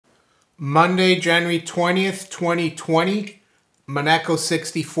Monday, January 20th, 2020, Maneco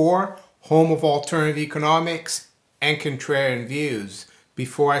 64, home of alternative economics and contrarian views.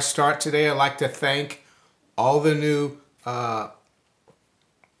 Before I start today, I'd like to thank all the new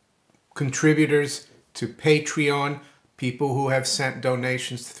contributors to Patreon, people who have sent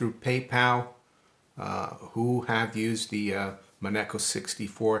donations through PayPal, who have used the Maneco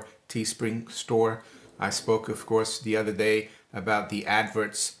 64 Teespring store. I spoke, of course, the other day about the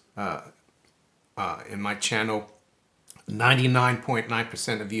adverts in my channel.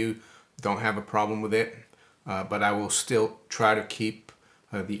 99.9% of you don't have a problem with it, but I will still try to keep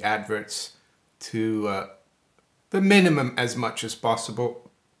the adverts to the minimum as much as possible.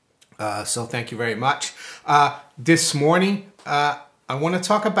 So thank you very much. This morning, I want to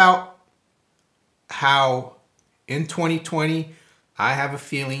talk about how in 2020, I have a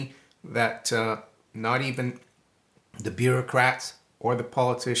feeling that not even the bureaucrats or the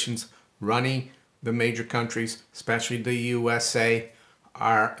politicians running the major countries, especially the USA,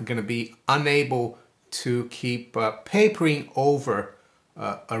 are going to be unable to keep papering over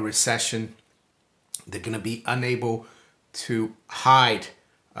a recession. They're going to be unable to hide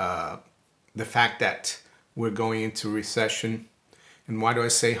the fact that we're going into recession. And why do I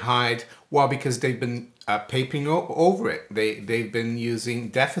say hide? Well, because they've been papering over it. They've been using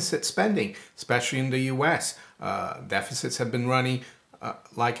deficit spending, especially in the US. Deficits have been running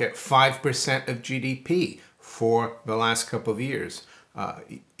like at 5% of GDP for the last couple of years.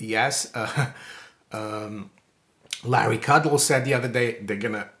 Yes, Larry Kudlow said the other day they're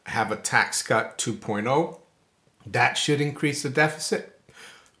going to have a tax cut 2.0. That should increase the deficit.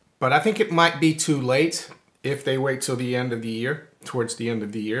 But I think it might be too late if they wait till the end of the year, towards the end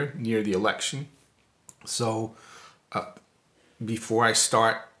of the year, near the election. So before I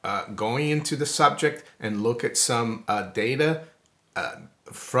start going into the subject and look at some data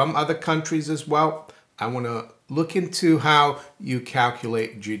from other countries as well, I want to look into how you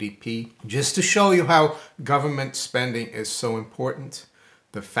calculate GDP, just to show you how government spending is so important.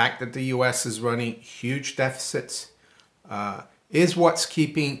 The fact that the US is running huge deficits is what's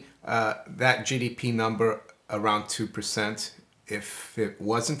keeping that GDP number around 2%. If it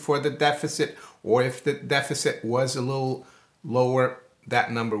wasn't for the deficit, or if the deficit was a little lower,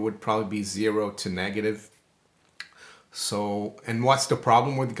 that number would probably be 0 to negative. So, and what's the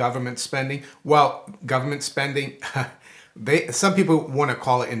problem with government spending? Well, government spending, some people want to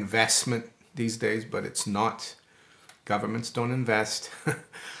call it investment these days, but it's not. Governments don't invest.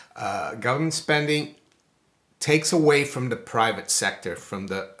 Government spending takes away from the private sector, from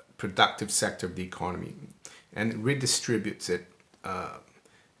the productive sector of the economy, and it redistributes it.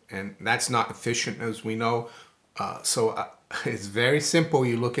 And that's not efficient, as we know. So it's very simple.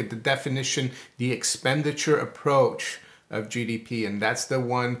 You look at the definition, the expenditure approach of GDP, and that's the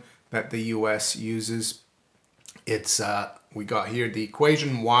one that the US uses. It's we got here the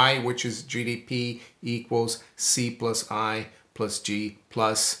equation Y, which is GDP equals C plus I plus G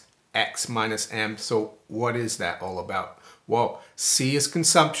plus X minus M. So what is that all about? Well, C is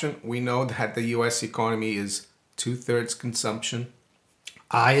consumption. We know that the US economy is 2/3 consumption.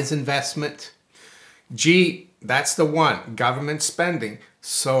 I is investment. G, that's the one, government spending.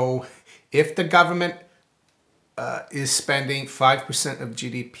 So if the government is spending 5% of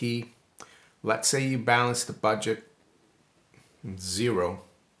GDP, let's say you balance the budget 0%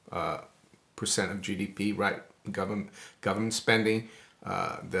 of GDP, right? Government spending,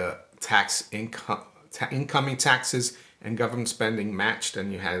 the incoming taxes and government spending matched,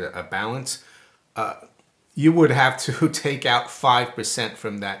 and you had a balance. You would have to take out 5%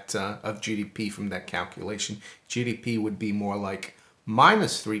 from that of GDP from that calculation. GDP would be more like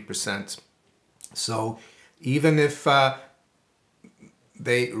minus 3%. So even if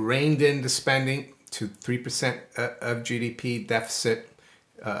they reined in the spending to 3% of GDP deficit,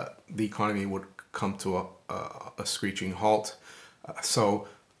 the economy would come to a screeching halt. So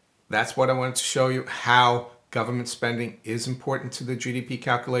that's what I wanted to show you, how government spending is important to the GDP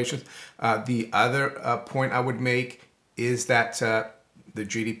calculations. The other point I would make is that the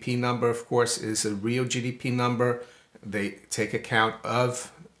GDP number, of course, is a real GDP number. They take account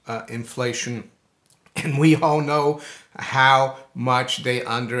of inflation. And we all know how much they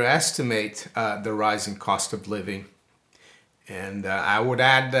underestimate the rising cost of living. And I would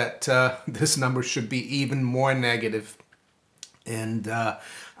add that this number should be even more negative. And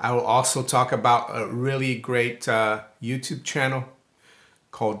I will also talk about a really great YouTube channel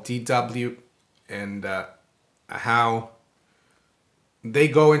called DW, and how they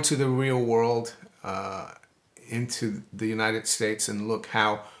go into the real world, into the United States, and look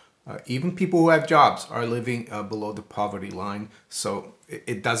how Even people who have jobs are living below the poverty line. So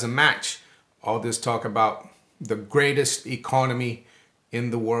it doesn't match all this talk about the greatest economy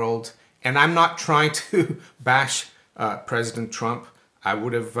in the world. And I'm not trying to bash President Trump. I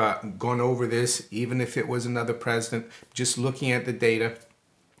would have gone over this even if it was another president, just looking at the data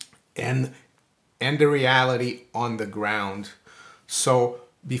and the reality on the ground. So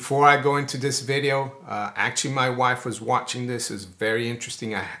before I go into this video, actually my wife was watching this. It's very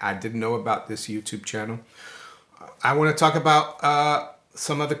interesting. I didn't know about this YouTube channel. I want to talk about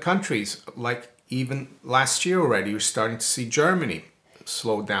some other countries, like even last year already, we're starting to see Germany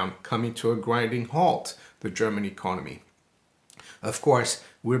slow down, coming to a grinding halt, the German economy. Of course,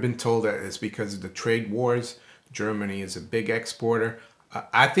 we've been told that it's because of the trade wars. Germany is a big exporter.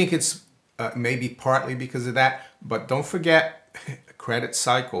 I think it's maybe partly because of that, but don't forget credit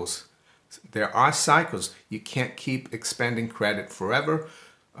cycles. There are cycles. You can't keep expanding credit forever.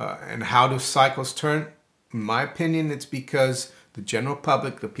 And how do cycles turn? In my opinion, it's because the general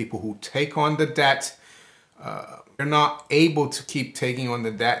public, the people who take on the debt, they're not able to keep taking on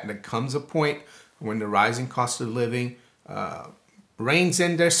the debt. And there comes a point when the rising cost of living reins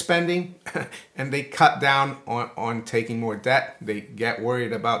in their spending and they cut down on taking more debt. They get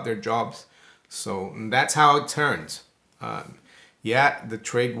worried about their jobs. So that's how it turns. Yeah, the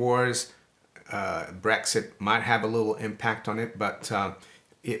trade wars, Brexit might have a little impact on it, but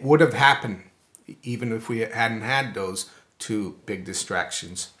it would have happened even if we hadn't had those two big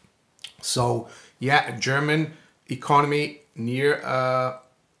distractions. So yeah, German economy near,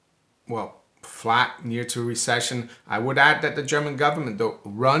 well, flat, near to recession. I would add that the German government, though,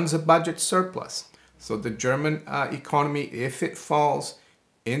 runs a budget surplus. So the German economy, if it falls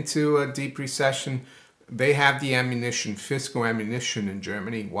into a deep recession, they have the ammunition, fiscal ammunition in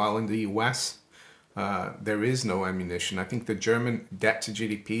Germany, while in the US, there is no ammunition. I think the German debt to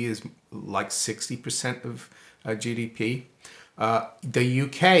GDP is like 60% of GDP. The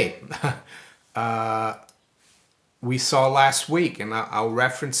UK, we saw last week, and I'll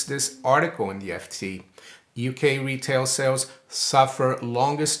reference this article in the FT. UK retail sales suffer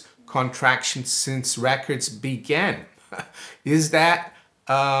longest contraction since records began. Is that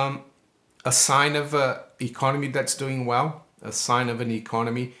a sign of an economy that's doing well? A sign of an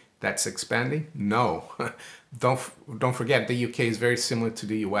economy that's expanding? No. Don't forget, the UK is very similar to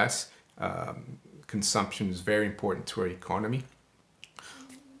the US. Consumption is very important to our economy.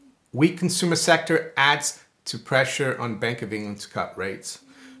 Weak consumer sector adds to pressure on Bank of England to cut rates.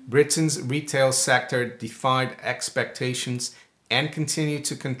 Britain's retail sector defied expectations and continued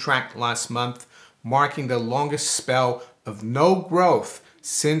to contract last month, marking the longest spell of no growth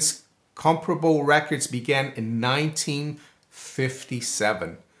since comparable records began in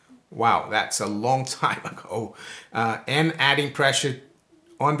 1957. Wow, that's a long time ago. And adding pressure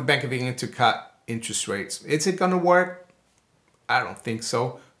on the Bank of England to cut interest rates. Is it going to work? I don't think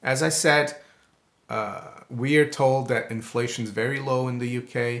so. As I said, we are told that inflation is very low in the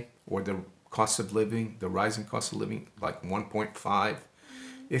UK, or the cost of living, the rising cost of living, like 1.5.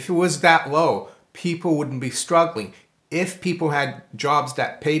 If it was that low, people wouldn't be struggling. If people had jobs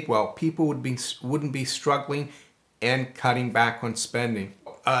that paid well, people wouldn't be struggling and cutting back on spending.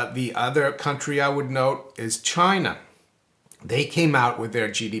 The other country I would note is China. They came out with their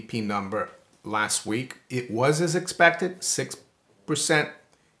GDP number last week. It was as expected, 6%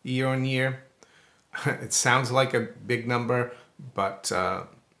 year on year. It sounds like a big number, but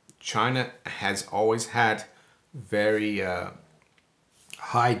China has always had very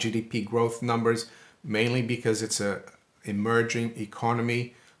high GDP growth numbers, mainly because it's an emerging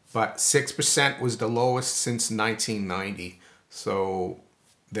economy, but 6% was the lowest since 1990. So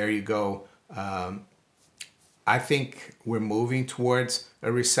there you go. I think we're moving towards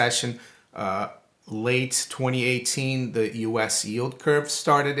a recession. Late 2018, the US yield curve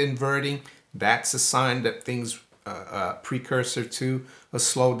started inverting. That's a sign that things, precursor to a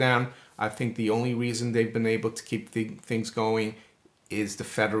slowdown. I think the only reason they've been able to keep things going is the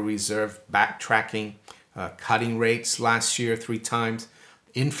Federal Reserve backtracking, cutting rates last year 3 times,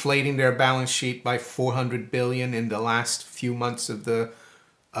 inflating their balance sheet by 400 billion in the last few months of the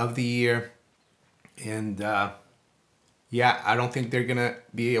year. And yeah, I don't think they're gonna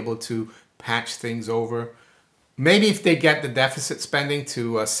be able to patch things over. Maybe if they get the deficit spending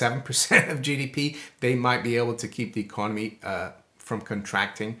to 7% of GDP, they might be able to keep the economy from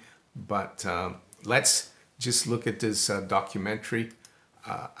contracting. But let's just look at this documentary.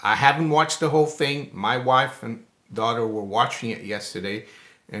 I haven't watched the whole thing. My wife and daughter were watching it yesterday,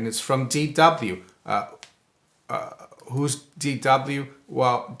 and it's from DW. Who's DW?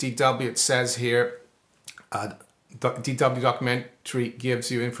 Well, DW, it says here, The DW documentary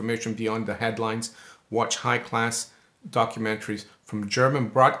gives you information beyond the headlines. Watch high-class documentaries from German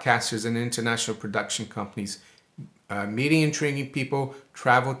broadcasters and international production companies. Meeting intriguing people,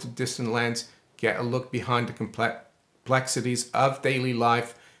 travel to distant lands, get a look behind the complexities of daily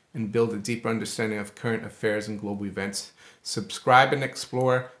life, and build a deeper understanding of current affairs and global events. Subscribe and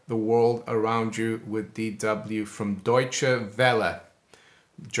explore the world around you with DW from Deutsche Welle,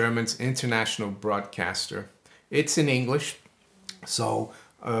 German's international broadcaster. It's in English, so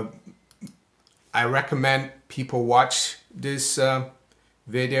I recommend people watch this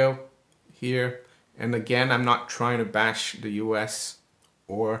video here. And again, I'm not trying to bash the US,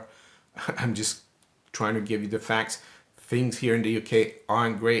 or I'm just trying to give you the facts. Things here in the UK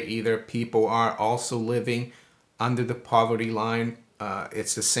aren't great either. People are also living under the poverty line.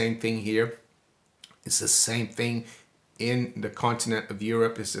 It's the same thing here. It's the same thing in the continent of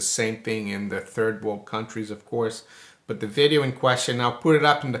Europe. It's the same thing in the third world countries, of course. But the video in question, I'll put it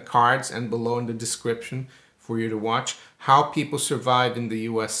up in the cards and below in the description for you to watch. How people survive in the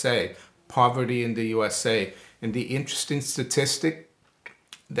USA. Poverty in the USA. And the interesting statistic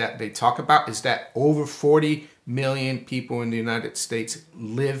that they talk about is that over 40 million people in the United States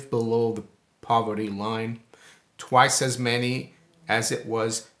live below the poverty line. Twice as many as it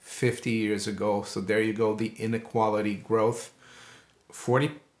was 50 years ago. So there you go, the inequality growth.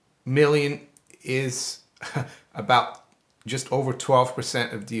 40 million is about just over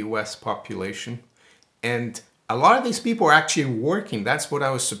 12% of the US population. And a lot of these people are actually working. That's what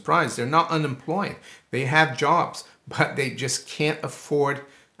I was surprised. They're not unemployed. They have jobs, but they just can't afford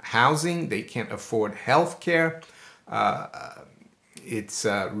housing. They can't afford health care. It's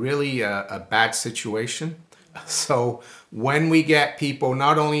really a bad situation. So when we get people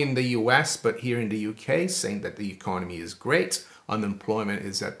not only in the US, but here in the UK saying that the economy is great, unemployment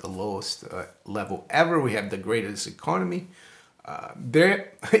is at the lowest level ever, we have the greatest economy,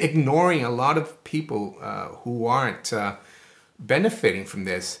 they're ignoring a lot of people who aren't benefiting from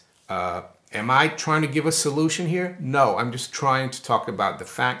this. Am I trying to give a solution here? No, I'm just trying to talk about the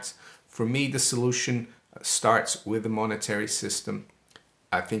facts. For me, the solution starts with the monetary system.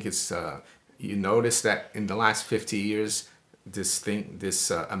 I think it's, you notice that in the last 50 years,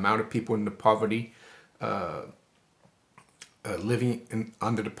 this amount of people in the poverty, living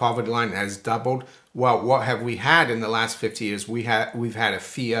under the poverty line has doubled. Well, what have we had in the last 50 years? We've had a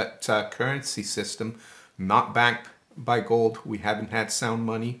fiat currency system, not backed by gold. We haven't had sound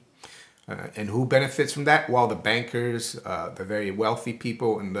money. And who benefits from that? Well, the bankers, the very wealthy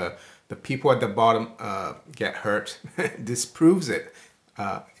people, and the people at the bottom get hurt. This proves it,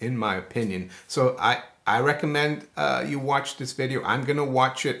 in my opinion. So I recommend you watch this video. I'm going to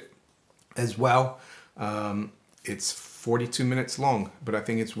watch it as well. It's 42 minutes long, but I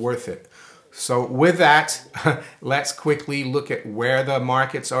think it's worth it. So with that, let's quickly look at where the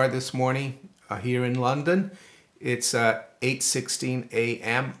markets are this morning here in London. It's 8:16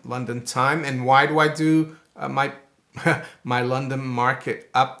 a.m. London time. And why do I do my London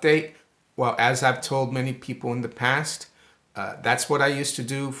market update? Well, as I've told many people in the past, that's what I used to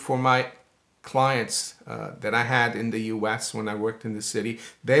do for my clients that I had in the US when I worked in the city.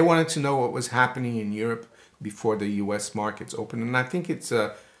 They wanted to know what was happening in Europe before the US markets open. And I think it's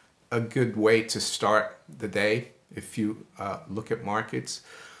a good way to start the day if you look at markets.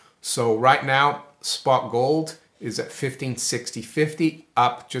 So right now, spot gold is at 1560.50,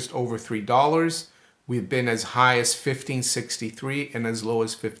 up just over $3. We've been as high as 1563 and as low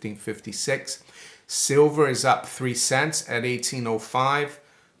as 1556. Silver is up 3 cents at 1805.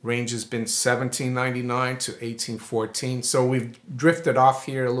 Range has been 17.99 to 18.14. So we've drifted off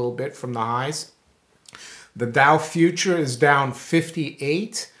here a little bit from the highs. The Dow future is down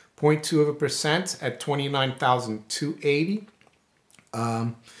 58.2% at 29,280.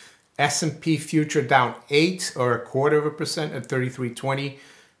 S&P future down 8 or 1/4% at 33.20.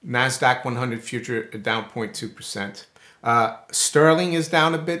 NASDAQ 100 future down 0.2%. Sterling is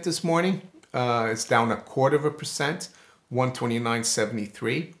down a bit this morning. It's down 1/4%,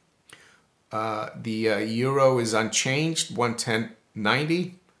 129.73. The euro is unchanged,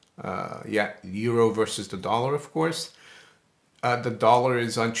 110.90. Yeah, euro versus the dollar, of course. The dollar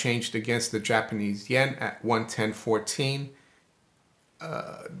is unchanged against the Japanese yen at 110.14.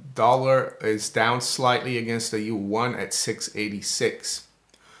 Dollar is down slightly against the yuan at 686.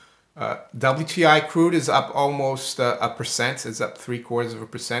 WTI crude is up almost 1%. It's up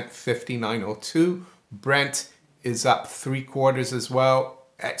 0.75%, 59.02. Brent is up 0.75 as well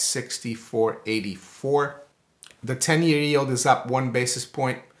at 64.84. The 10-year yield is up 1 basis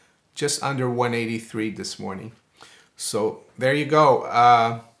point, just under 183 this morning. So there you go.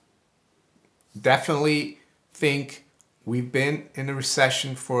 Definitely think we've been in a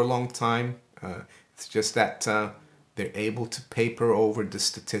recession for a long time. It's just that they're able to paper over the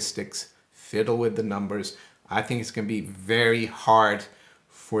statistics, fiddle with the numbers. I think it's going to be very hard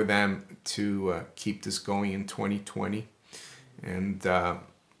for them to keep this going in 2020. And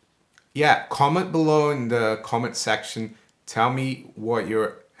yeah, comment below in the comment section. Tell me what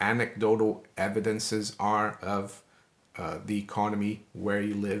your anecdotal evidences are of the economy where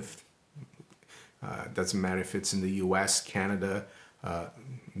you live. Doesn't matter if it's in the US, Canada,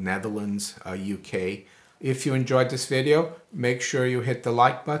 Netherlands, UK. If you enjoyed this video, make sure you hit the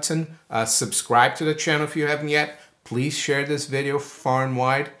like button. Subscribe to the channel if you haven't yet. Please share this video far and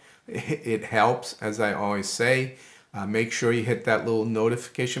wide. It helps, as I always say. Make sure you hit that little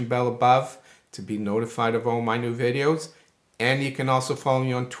notification bell above to be notified of all my new videos. And you can also follow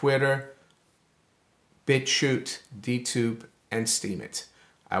me on Twitter, BitChute, DTube, and Steemit.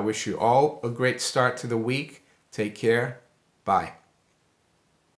 I wish you all a great start to the week. Take care. Bye.